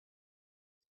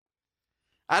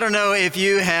I don't know if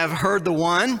you have heard the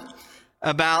one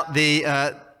about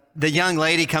the young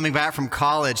lady coming back from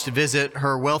college to visit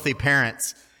her wealthy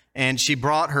parents, and she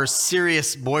brought her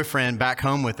serious boyfriend back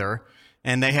home with her,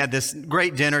 and they had this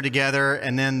great dinner together,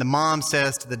 and then the mom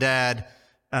says to the dad,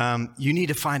 you need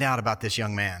to find out about this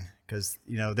young man, because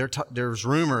there's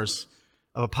rumors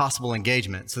of a possible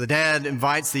engagement. So the dad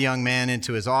invites the young man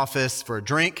into his office for a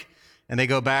drink, and they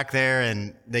go back there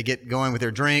and they get going with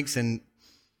their drinks, and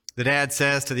the dad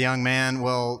says to the young man,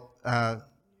 well,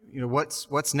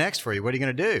 what's next for you? What are you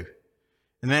going to do?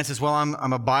 And the man says, well,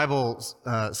 I'm a Bible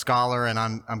scholar, and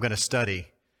I'm going to study.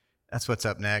 That's what's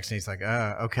up next. And he's like,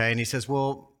 okay. And he says,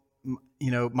 well,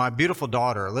 my beautiful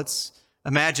daughter, let's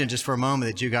imagine just for a moment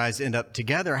that you guys end up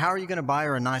together. How are you going to buy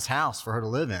her a nice house for her to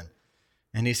live in?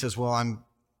 And he says, well, I'm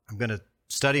going to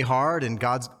study hard, and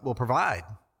God will provide.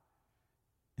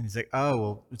 And he's like, oh,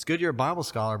 well, it's good you're a Bible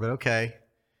scholar, but okay.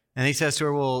 And he says to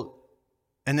her, well,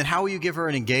 and then how will you give her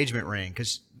an engagement ring?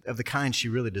 Because of the kind she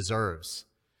really deserves.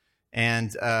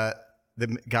 And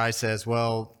the guy says,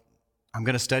 well, I'm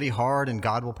going to study hard and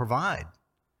God will provide.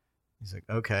 He's like,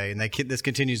 okay. And this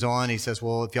continues on. He says,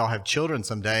 well, if y'all have children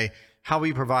someday, how will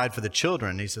you provide for the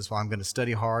children? And he says, well, I'm going to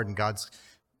study hard and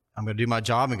I'm going to do my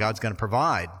job and God's going to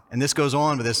provide. And this goes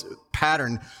on, but this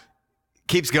pattern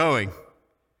keeps going.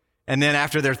 And then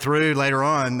after they're through later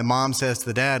on, the mom says to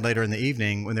the dad later in the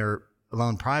evening when they're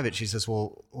alone private, she says,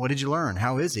 well, what did you learn?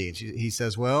 How is he? And he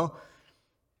says, well,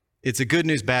 it's a good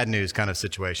news, bad news kind of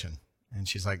situation. And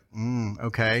she's like,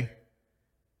 okay.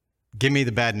 Give me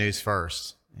the bad news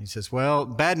first. And he says, well,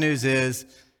 bad news is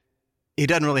he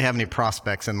doesn't really have any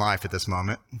prospects in life at this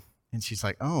moment. And she's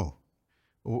like, oh,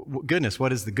 goodness,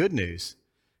 what is the good news?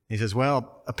 He says,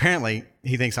 well, apparently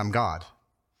he thinks I'm God.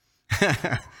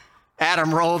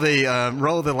 Adam, roll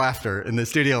the laughter in the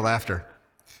studio laughter.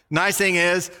 Nice thing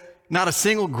is, not a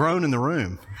single groan in the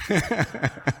room.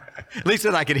 At least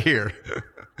that I could hear.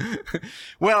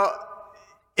 Well,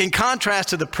 in contrast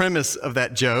to the premise of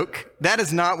that joke, that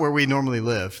is not where we normally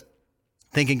live.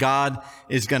 Thinking God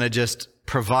is going to just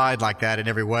provide like that in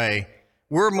every way.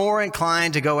 We're more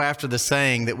inclined to go after the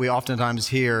saying that we oftentimes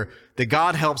hear, that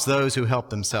God helps those who help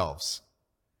themselves.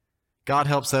 God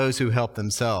helps those who help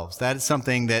themselves. That is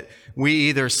something that we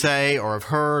either say or have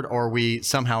heard or we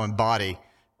somehow embody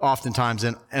oftentimes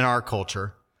in our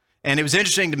culture. And it was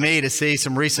interesting to me to see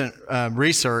some recent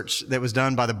research that was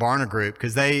done by the Barna Group,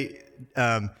 because they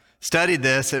studied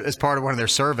this as part of one of their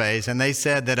surveys, and they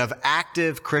said that of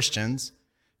active Christians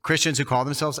who call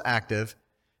themselves active,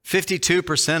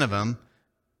 52% of them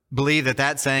believe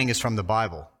that saying is from the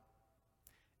Bible.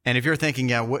 And if you're thinking,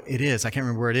 yeah, what it is, I can't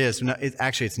remember where it is. No,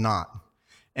 actually, it's not.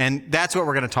 And that's what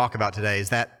we're going to talk about today, is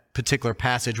that particular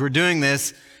passage. We're doing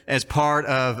this as part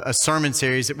of a sermon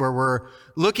series where we're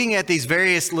looking at these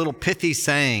various little pithy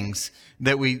sayings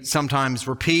that we sometimes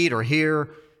repeat or hear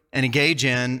and engage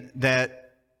in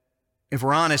that, if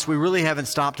we're honest, we really haven't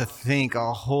stopped to think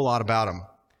a whole lot about them.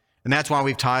 And that's why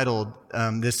we've titled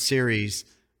this series,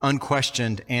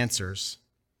 Unquestioned Answers.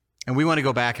 And we want to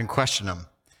go back and question them,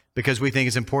 because we think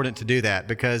it's important to do that,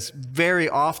 because very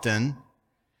often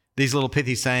these little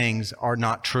pithy sayings are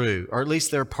not true, or at least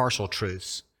they're partial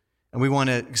truths. And we want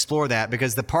to explore that,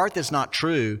 because the part that's not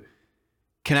true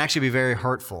can actually be very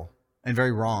hurtful and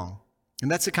very wrong. And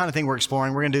that's the kind of thing we're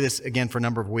exploring. We're going to do this again for a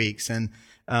number of weeks. And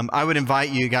I would invite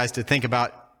you guys to think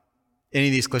about any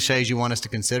of these cliches you want us to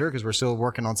consider, because we're still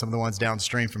working on some of the ones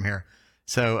downstream from here.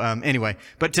 So anyway,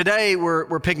 but today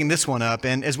we're picking this one up.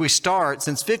 And as we start,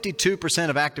 since 52%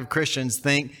 of active Christians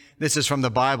think this is from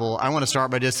the Bible, I want to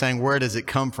start by just saying, where does it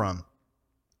come from?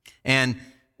 And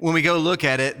when we go look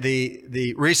at it,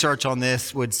 the research on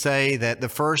this would say that the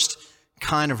first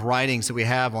kind of writings that we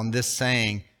have on this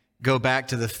saying go back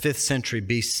to the 5th century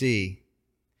BC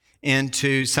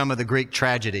into some of the Greek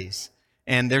tragedies.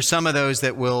 And there's some of those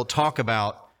that will talk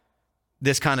about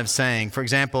this kind of saying. For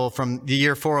example, from the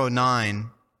year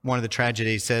 409, one of the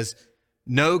tragedies says,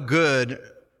 no good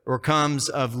or comes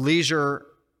of leisure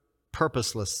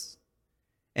purposeless,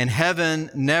 and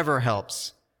heaven never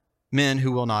helps men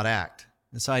who will not act.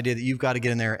 This idea that you've got to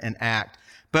get in there and act.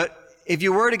 But if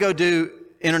you were to go do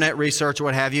internet research or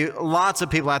what have you, lots of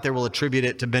people out there will attribute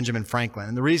it to Benjamin Franklin.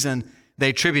 And the reason they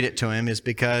attribute it to him is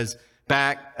because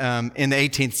back in the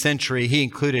 18th century, he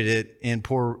included it in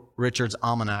Poor Richard's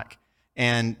Almanac.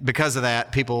 And because of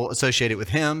that, people associate it with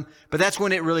him. But that's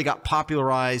when it really got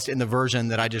popularized in the version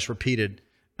that I just repeated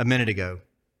a minute ago.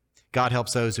 God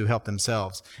helps those who help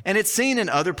themselves. And it's seen in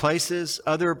other places,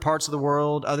 other parts of the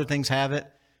world, other things have it.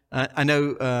 I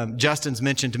know Justin's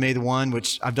mentioned to me the one,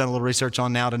 which I've done a little research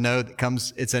on now to know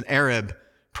that it's an Arab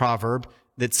proverb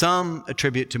that some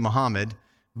attribute to Muhammad,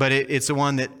 but it's the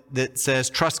one that says,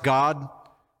 trust God,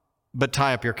 but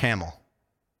tie up your camel.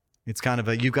 It's kind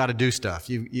of you've got to do stuff.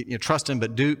 You trust him,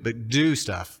 but do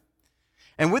stuff.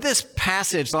 And with this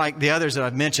passage, like the others that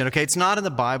I've mentioned, okay, it's not in the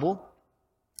Bible.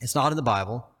 It's not in the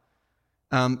Bible.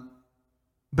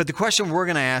 But the question we're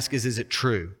going to ask is it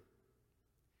true?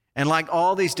 And like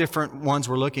all these different ones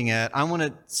we're looking at, I want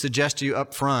to suggest to you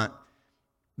up front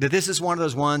that this is one of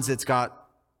those ones that's got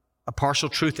a partial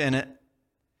truth in it,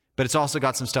 but it's also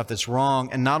got some stuff that's wrong,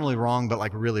 and not only wrong, but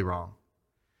like really wrong.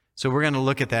 So we're going to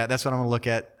look at that. That's what I'm going to look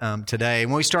at today.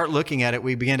 And when we start looking at it,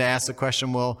 we begin to ask the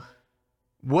question, well,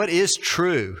 what is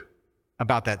true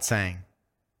about that saying?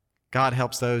 God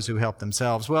helps those who help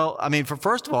themselves. Well, I mean,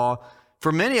 first of all,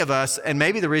 for many of us, and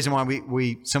maybe the reason why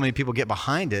we so many people get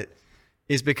behind it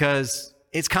is because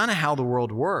it's kind of how the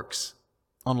world works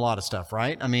on a lot of stuff,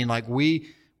 right? I mean, like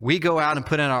we go out and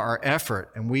put in our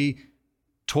effort, and we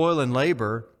toil and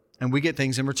labor, and we get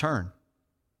things in return.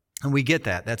 And we get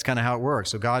that. That's kind of how it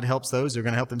works. So God helps those who are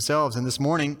going to help themselves. And this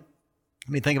morning,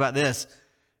 let me think about this.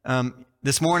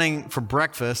 This morning for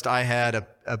breakfast, I had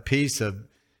a piece of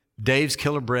Dave's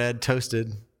Killer Bread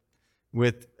toasted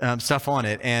with stuff on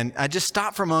it. And I just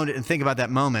stopped for a moment and think about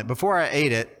that moment. Before I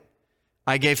ate it,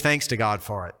 I gave thanks to God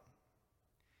for it.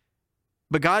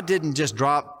 But God didn't just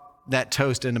drop that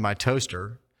toast into my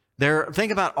toaster.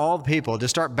 Think about all the people.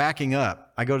 Just start backing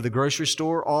up. I go to the grocery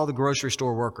store, all the grocery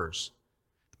store workers,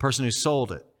 the person who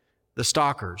sold it, the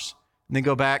stockers, and then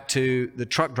go back to the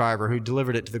truck driver who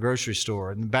delivered it to the grocery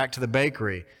store, and back to the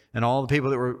bakery, and all the people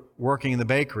that were working in the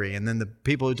bakery, and then the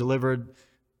people who delivered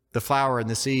the flour and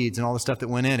the seeds and all the stuff that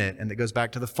went in it, and it goes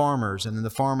back to the farmers, and then the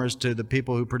farmers to the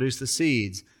people who produce the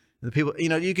seeds. The people,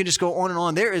 you can just go on and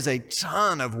on. There is a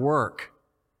ton of work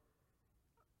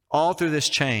all through this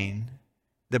chain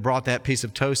that brought that piece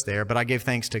of toast there, but I gave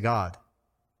thanks to God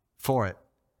for it.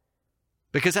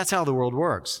 Because that's how the world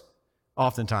works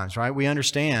oftentimes, right? We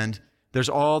understand there's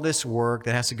all this work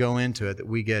that has to go into it that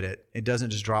we get it. It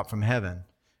doesn't just drop from heaven.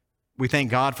 We thank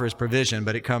God for his provision,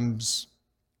 but it comes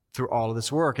through all of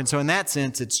this work. And so in that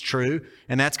sense, it's true.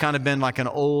 And that's kind of been like an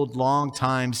old, long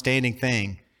time standing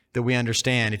thing that we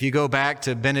understand. If you go back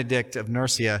to Benedict of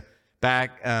Nursia,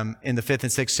 back in the 5th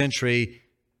and 6th century,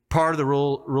 part of the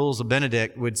rules of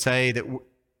Benedict would say that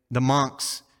the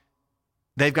monks,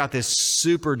 they've got this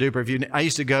super duper. I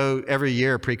used to go every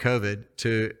year pre-COVID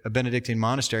to a Benedictine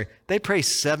monastery. They pray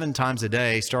 7 times a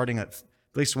day, starting at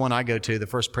least one I go to. The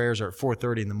first prayers are at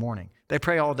 4:30 in the morning. They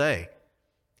pray all day,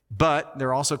 but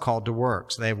they're also called to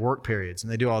work. So they have work periods,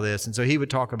 and they do all this. And so he would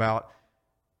talk about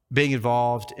being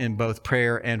involved in both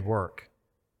prayer and work,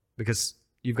 because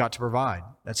you've got to provide.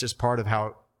 That's just part of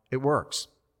how it works.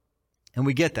 And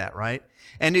we get that, right?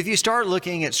 And if you start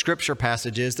looking at scripture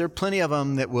passages, there are plenty of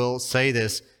them that will say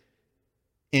this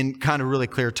in kind of really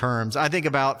clear terms. I think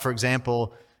about, for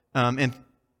example, in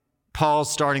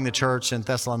Paul's starting the church in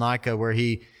Thessalonica, where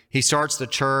he starts the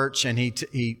church and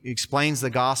he explains the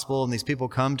gospel, and these people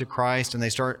come to Christ and they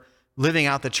start living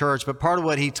out the church. But part of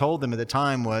what he told them at the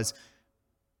time was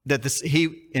that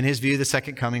in his view, the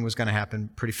second coming was going to happen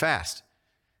pretty fast.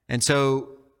 And so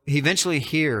he eventually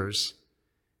hears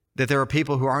that there are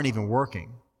people who aren't even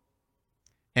working.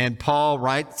 And Paul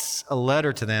writes a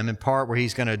letter to them in part where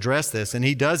he's going to address this. And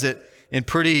he does it in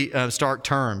pretty stark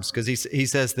terms, because he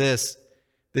says this.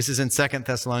 This is in 2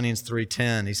 Thessalonians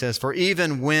 3:10. He says, "For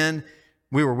even when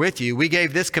we were with you, we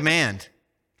gave this command: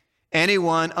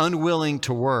 anyone unwilling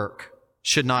to work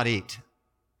should not eat."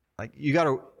 Like you got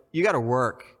to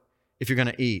work if you're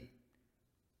going to eat.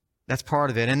 That's part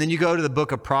of it. And then you go to the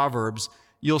book of Proverbs,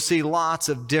 you'll see lots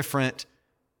of different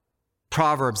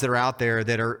proverbs that are out there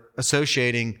that are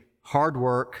associating hard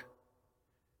work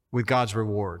with God's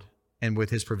reward and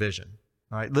with his provision.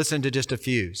 All right, listen to just a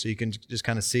few so you can just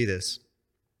kind of see this.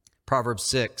 Proverbs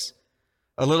 6,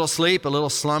 "A little sleep, a little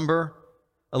slumber,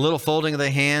 a little folding of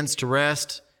the hands to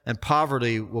rest, and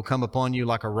poverty will come upon you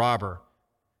like a robber,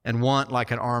 and want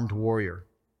like an armed warrior."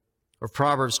 Or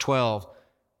Proverbs 12,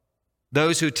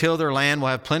 "Those who till their land will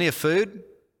have plenty of food,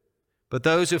 but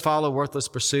those who follow worthless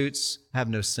pursuits have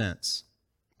no sense."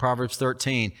 Proverbs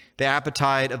 13, "The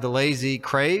appetite of the lazy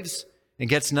craves and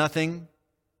gets nothing,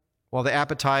 while the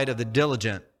appetite of the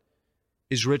diligent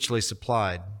is richly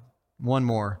supplied." One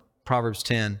more, Proverbs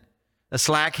 10, "A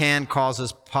slack hand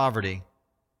causes poverty,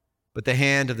 but the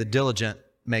hand of the diligent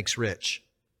makes rich."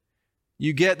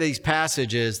 You get these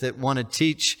passages that want to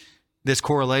teach this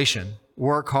correlation.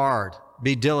 Work hard,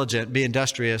 be diligent, be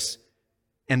industrious,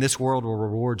 and this world will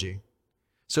reward you.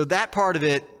 So that part of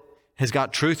it has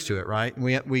got truth to it, right?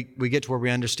 We get to where we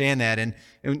understand that. And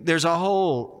there's a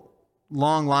whole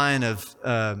long line of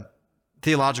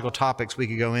theological topics we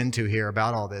could go into here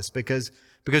about all this because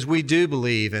we do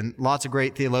believe, and lots of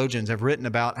great theologians have written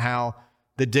about how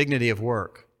the dignity of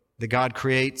work, that God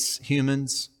creates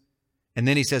humans, and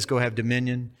then he says, go have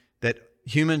dominion, that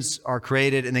humans are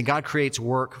created, and then God creates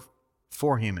work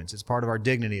for humans. It's part of our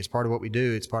dignity. It's part of what we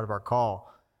do. It's part of our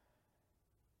call.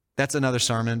 That's another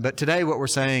sermon. But today what we're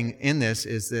saying in this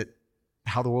is that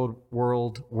how the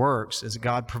world works is that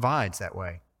God provides that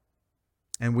way.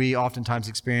 And we oftentimes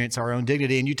experience our own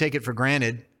dignity, and you take it for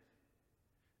granted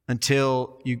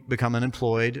until you become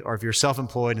unemployed, or if you're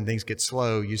self-employed and things get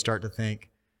slow, you start to think,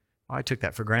 oh, I took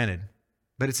that for granted.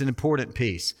 But it's an important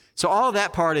piece. So all of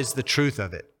that part is the truth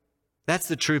of it. That's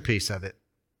the true piece of it.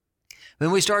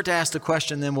 Then we start to ask the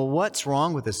question then, well, what's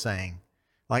wrong with this saying?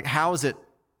 Like, how is it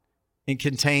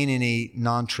contain any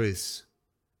non-truths?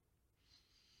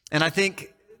 And I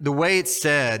think the way it's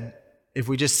said, if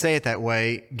we just say it that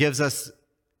way, gives us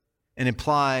and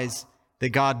implies that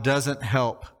God doesn't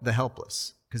help the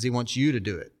helpless because he wants you to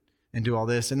do it and do all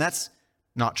this. And that's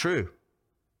not true.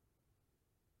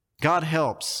 God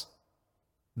helps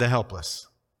the helpless.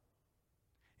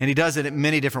 And he does it in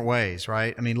many different ways,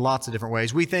 right? I mean, lots of different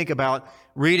ways. We think about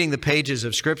reading the pages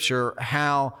of Scripture,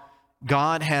 how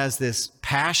God has this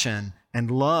passion and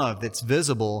love that's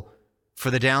visible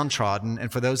for the downtrodden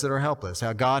and for those that are helpless.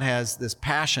 How God has this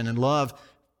passion and love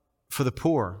for the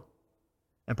poor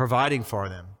and providing for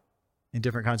them in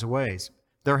different kinds of ways.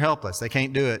 They're helpless. They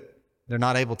can't do it. They're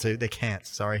not able to. They can't,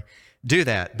 do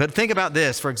that. But think about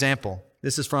this, for example.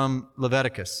 This is from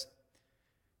Leviticus.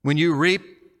 When you reap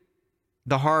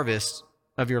the harvest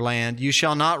of your land, you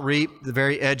shall not reap the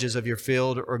very edges of your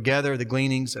field or gather the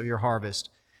gleanings of your harvest.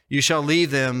 You shall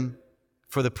leave them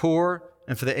for the poor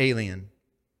and for the alien.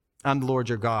 I'm the Lord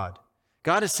your God.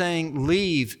 God is saying,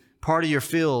 leave part of your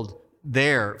field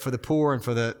there for the poor and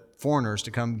for the foreigners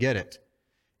to come get it.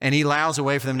 And he allows a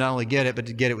way for them not only get it, but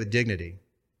to get it with dignity.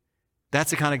 That's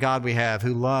the kind of God we have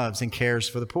who loves and cares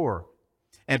for the poor.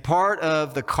 And part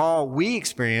of the call we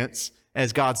experience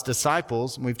as God's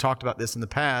disciples, and we've talked about this in the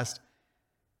past,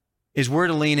 is we're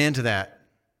to lean into that.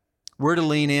 We're to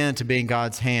lean into being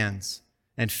God's hands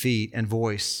and feet and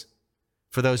voice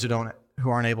for those who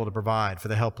aren't able to provide, for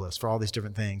the helpless, for all these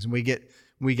different things. And we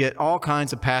get all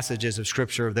kinds of passages of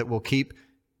Scripture that will keep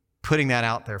putting that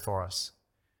out there for us.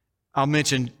 I'll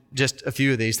mention just a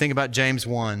few of these. Think about James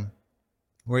 1,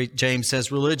 where James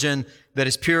says, religion that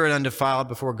is pure and undefiled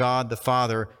before God the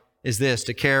Father is this,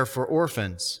 to care for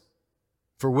orphans,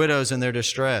 for widows in their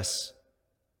distress,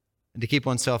 and to keep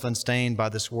oneself unstained by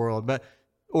this world. But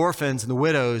orphans and the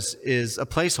widows is a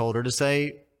placeholder to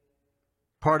say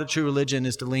part of true religion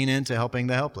is to lean into helping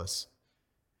the helpless.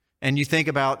 And you think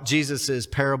about Jesus'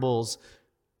 parables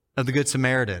of the Good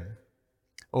Samaritan,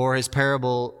 or his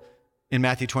parable in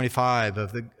Matthew 25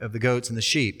 of the goats and the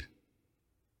sheep,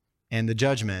 and the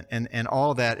judgment, and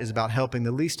all that is about helping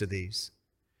the least of these.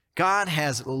 God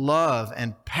has love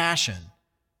and passion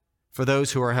for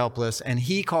those who are helpless, and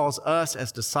he calls us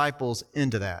as disciples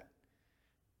into that.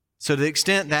 So to the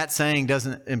extent that saying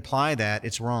doesn't imply that,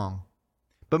 it's wrong.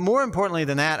 But more importantly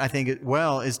than that, I think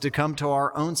is to come to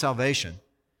our own salvation.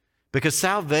 Because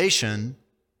salvation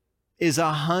is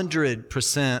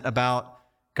 100% about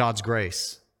God's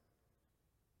grace.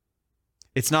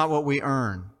 It's not what we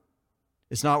earn.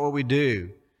 It's not what we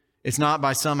do. It's not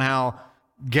by somehow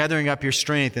gathering up your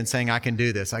strength and saying, I can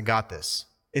do this, I got this.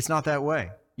 It's not that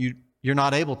way. You're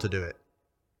not able to do it.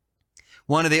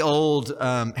 One of the old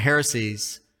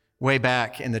heresies way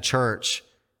back in the church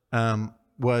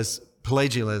was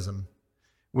Pelagianism,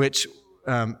 which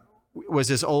was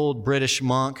this old British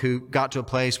monk who got to a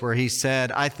place where he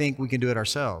said, I think we can do it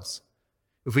ourselves.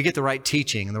 If we get the right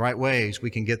teaching and the right ways,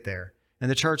 we can get there. And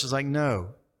the church is like, no,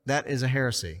 that is a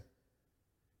heresy.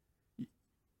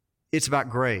 It's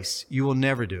about grace. You will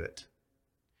never do it.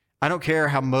 I don't care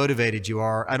how motivated you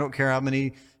are. I don't care how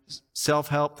many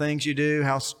self-help things you do,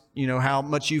 how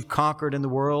much you've conquered in the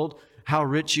world, how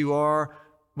rich you are,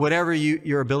 whatever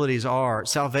your abilities are.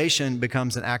 Salvation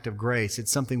becomes an act of grace.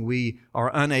 It's something we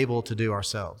are unable to do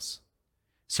ourselves.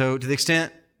 So to the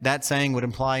extent that saying would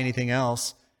imply anything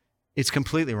else, it's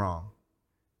completely wrong.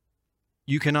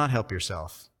 You cannot help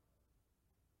yourself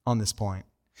on this point.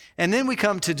 And then we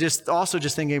come to just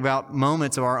thinking about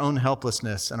moments of our own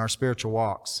helplessness and our spiritual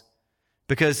walks.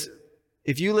 Because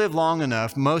if you live long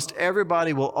enough, most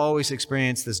everybody will always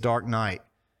experience this dark night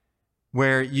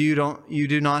where you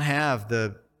do not have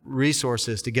the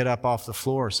resources to get up off the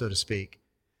floor, so to speak,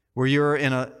 where you're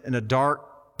in a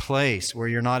dark place where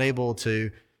you're not able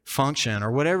to function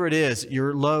or whatever it is,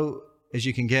 you're low as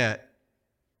you can get.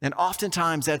 And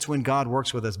oftentimes that's when God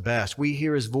works with us best. We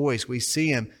hear his voice, we see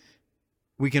him,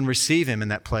 we can receive him in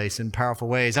that place in powerful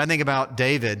ways. I think about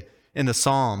David in the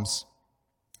Psalms,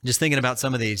 just thinking about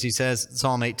some of these. He says,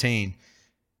 Psalm 18,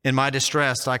 "In my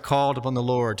distress, I called upon the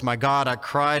Lord. To my God, I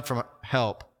cried for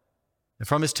help. And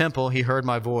from his temple, he heard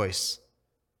my voice.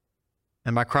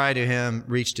 And my cry to him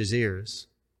reached his ears."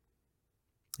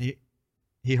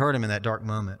 He heard him in that dark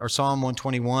moment. Or Psalm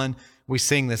 121, we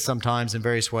sing this sometimes in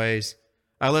various ways.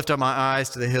 "I lift up my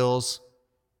eyes to the hills.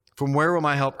 From where will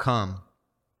my help come?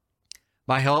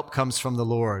 My help comes from the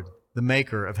Lord, the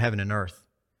maker of heaven and earth."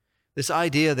 This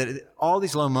idea that all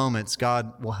these low moments,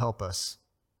 God will help us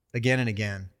again and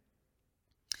again.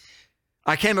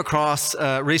 I came across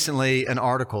recently an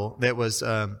article that was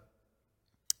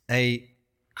a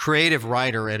creative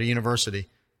writer at a university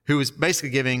who was basically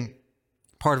giving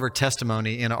part of her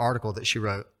testimony in an article that she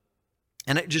wrote.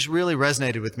 And it just really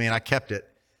resonated with me, and I kept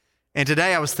it. And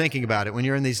today I was thinking about it. When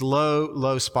you're in these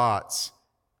low spots,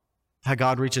 how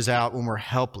God reaches out when we're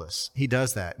helpless. He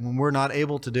does that. When we're not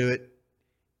able to do it,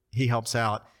 he helps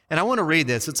out. And I want to read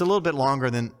this. It's a little bit longer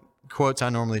than quotes I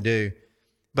normally do,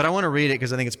 but I want to read it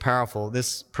because I think it's powerful.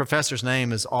 This professor's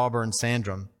name is Auburn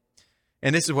Sandrum.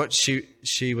 And this is what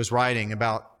she was writing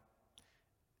about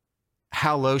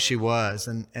how low she was.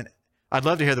 And I'd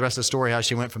love to hear the rest of the story, how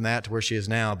she went from that to where she is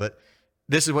now. But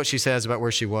this is what she says about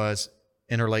where she was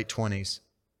in her late 20s.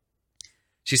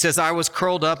 She says, "I was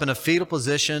curled up in a fetal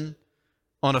position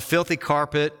on a filthy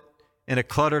carpet in a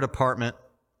cluttered apartment.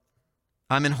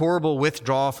 I'm in horrible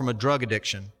withdrawal from a drug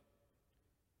addiction.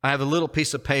 I have a little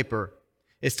piece of paper.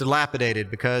 It's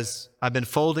dilapidated because I've been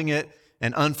folding it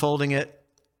and unfolding it,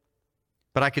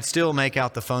 but I could still make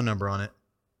out the phone number on it.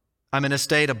 I'm in a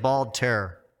state of bald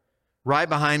terror. Right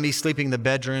behind me, sleeping in the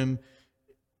bedroom,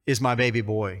 is my baby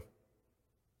boy.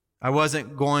 I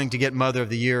wasn't going to get Mother of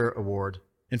the Year award.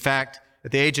 In fact,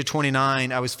 at the age of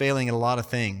 29, I was failing at a lot of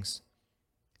things.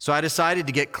 So I decided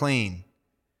to get clean.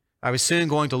 I was soon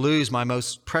going to lose my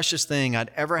most precious thing I'd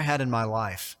ever had in my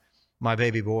life, my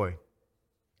baby boy.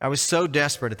 I was so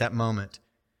desperate at that moment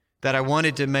that I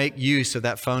wanted to make use of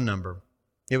that phone number.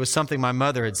 It was something my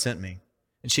mother had sent me.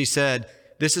 And she said,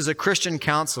 'This is a Christian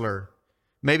counselor.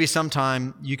 Maybe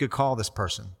sometime you could call this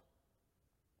person.'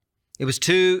 It was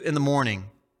 2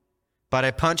 a.m, but I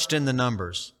punched in the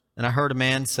numbers, and I heard a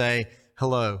man say,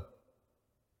 'Hello.'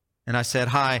 And I said,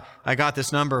 'Hi, I got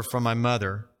this number from my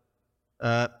mother.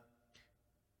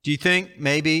 Do you think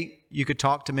maybe you could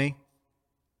talk to me?'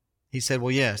 He said,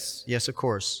 'Well, yes, of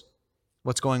course.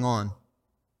 What's going on?'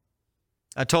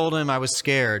 I told him I was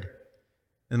scared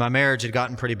and my marriage had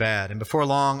gotten pretty bad. And before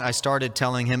long, I started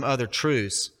telling him other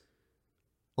truths,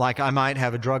 like I might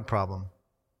have a drug problem.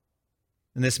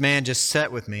 And this man just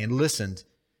sat with me and listened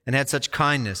and had such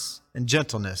kindness and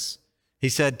gentleness. He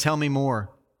said, 'Tell me more.'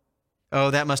 Oh,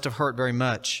 that must have hurt very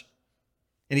much.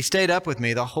 And he stayed up with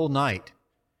me the whole night,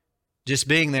 just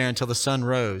being there until the sun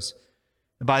rose.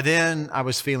 And by then, I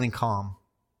was feeling calm.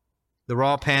 The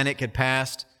raw panic had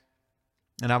passed,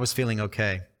 and I was feeling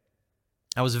okay.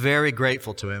 I was very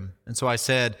grateful to him. And so I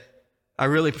said, 'I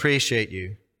really appreciate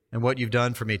you and what you've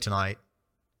done for me tonight.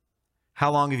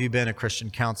 How long have you been a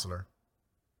Christian counselor?'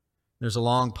 There's a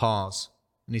long pause.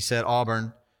 And he said,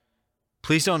 'Auburn,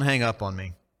 please don't hang up on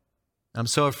me. I'm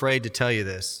so afraid to tell you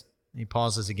this.' And he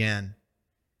pauses again.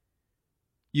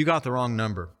 'You got the wrong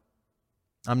number.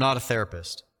 I'm not a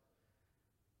therapist,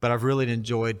 but I've really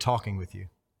enjoyed talking with you.'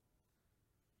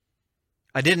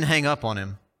 I didn't hang up on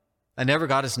him. I never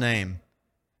got his name.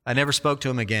 I never spoke to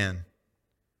him again.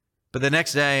 But the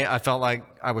next day, I felt like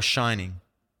I was shining.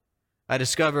 I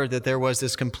discovered that there was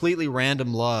this completely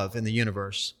random love in the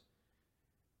universe,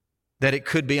 that it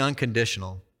could be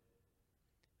unconditional,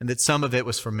 and that some of it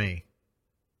was for me.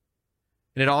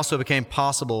 And it also became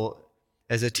possible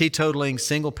as a teetotaling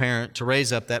single parent to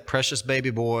raise up that precious baby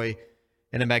boy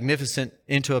into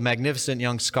a magnificent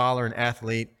young scholar and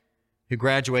athlete who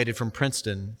graduated from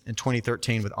Princeton in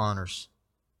 2013 with honors."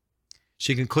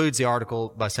 She concludes the article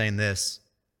by saying this: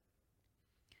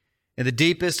 "In the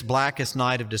deepest, blackest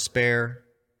night of despair,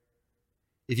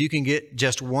 if you can get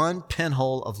just one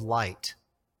pinhole of light,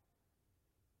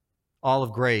 all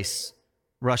of grace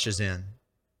rushes in."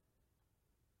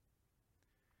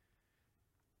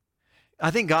 I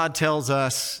think God tells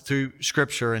us through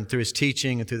Scripture and through His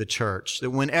teaching and through the church that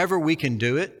whenever we can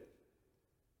do it,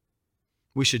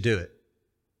 we should do it.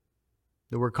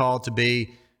 That we're called to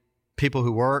be people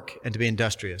who work and to be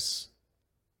industrious.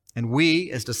 And we,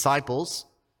 as disciples,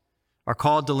 are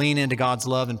called to lean into God's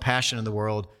love and passion in the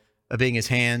world of being His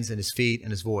hands and His feet and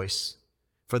His voice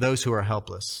for those who are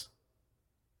helpless,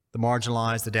 the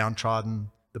marginalized, the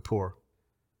downtrodden, the poor.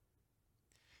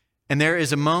 And there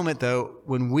is a moment, though,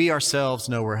 when we ourselves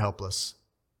know we're helpless.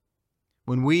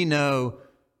 when we know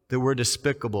that we're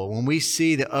despicable, when we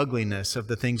see the ugliness of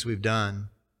the things we've done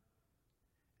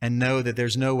and know that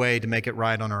there's no way to make it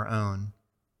right on our own,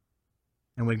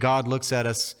 and when God looks at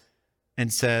us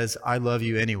and says, I love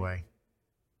you anyway,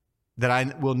 that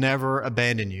I will never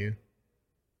abandon you,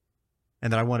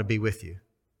 and that I want to be with you.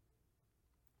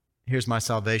 Here's my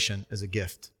salvation as a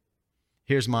gift.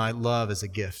 Here's my love as a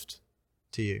gift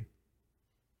to you.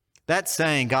 That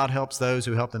saying, God helps those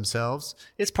who help themselves,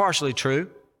 it's partially true.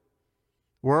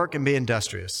 Work and be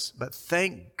industrious. But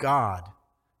thank God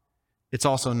it's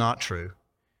also not true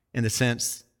in the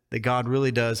sense that God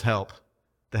really does help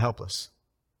the helpless.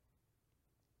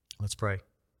 Let's pray.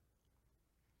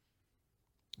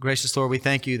 Gracious Lord, we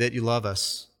thank you that you love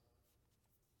us,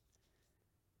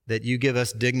 that you give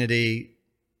us dignity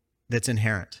that's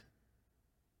inherent.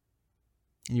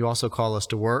 And you also call us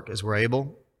to work as we're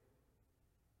able,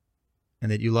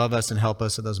 and that you love us and help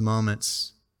us at those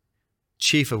moments,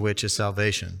 chief of which is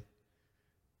salvation,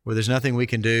 where there's nothing we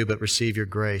can do but receive your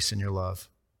grace and your love.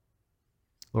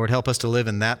 Lord, help us to live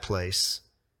in that place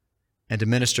and to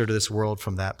minister to this world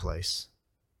from that place.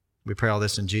 We pray all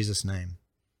this in Jesus' name.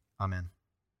 Amen.